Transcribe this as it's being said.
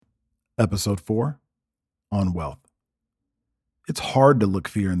Episode 4 on wealth. It's hard to look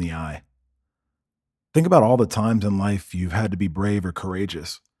fear in the eye. Think about all the times in life you've had to be brave or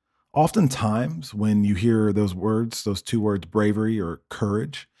courageous. Oftentimes, when you hear those words, those two words, bravery or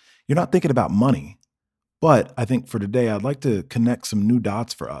courage, you're not thinking about money. But I think for today, I'd like to connect some new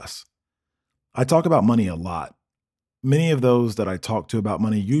dots for us. I talk about money a lot. Many of those that I talk to about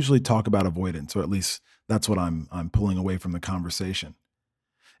money usually talk about avoidance, or at least that's what I'm pulling away from the conversation.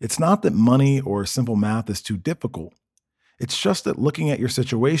 It's not that money or simple math is too difficult. It's just that looking at your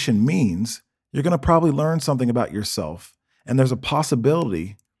situation means you're going to probably learn something about yourself, and there's a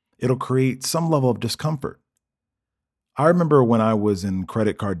possibility it'll create some level of discomfort. I remember when I was in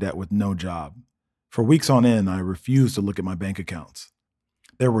credit card debt with no job. For weeks on end, I refused to look at my bank accounts.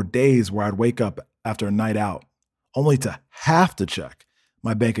 There were days where I'd wake up after a night out only to have to check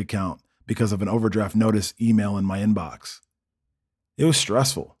my bank account because of an overdraft notice email in my inbox. It was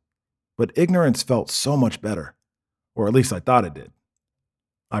stressful, but ignorance felt so much better, or at least I thought it did.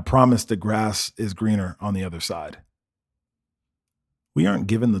 I promise the grass is greener on the other side. We aren't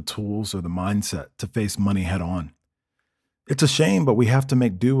given the tools or the mindset to face money head on. It's a shame, but we have to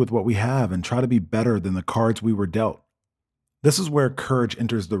make do with what we have and try to be better than the cards we were dealt. This is where courage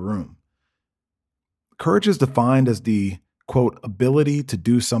enters the room. Courage is defined as the, quote, ability to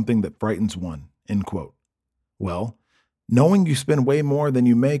do something that frightens one, end quote. Well, knowing you spend way more than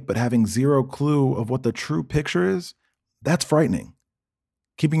you make but having zero clue of what the true picture is, that's frightening.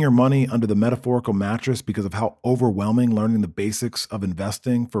 Keeping your money under the metaphorical mattress because of how overwhelming learning the basics of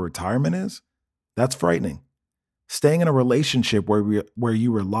investing for retirement is, that's frightening. Staying in a relationship where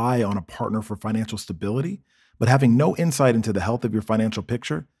you rely on a partner for financial stability, but having no insight into the health of your financial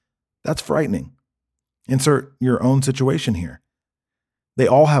picture, that's frightening. Insert your own situation here. They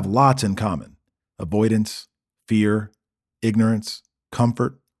all have lots in common: avoidance, fear, ignorance,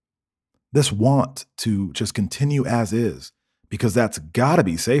 comfort. This want to just continue as is, because that's gotta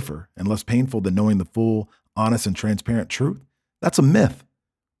be safer and less painful than knowing the full, honest, and transparent truth. That's a myth.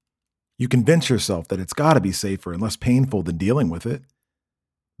 You convince yourself that it's gotta be safer and less painful than dealing with it.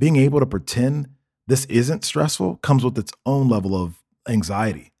 Being able to pretend this isn't stressful comes with its own level of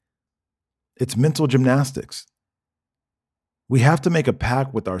anxiety. It's mental gymnastics. We have to make a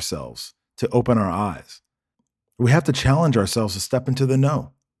pact with ourselves to open our eyes. We have to challenge ourselves to step into the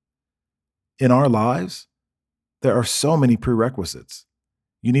no. In our lives, there are so many prerequisites.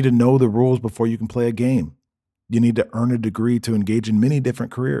 You need to know the rules before you can play a game. You need to earn a degree to engage in many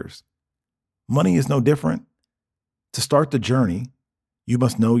different careers. Money is no different. To start the journey, you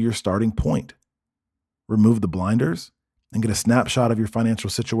must know your starting point. Remove the blinders and get a snapshot of your financial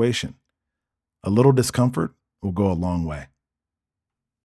situation. A little discomfort will go a long way.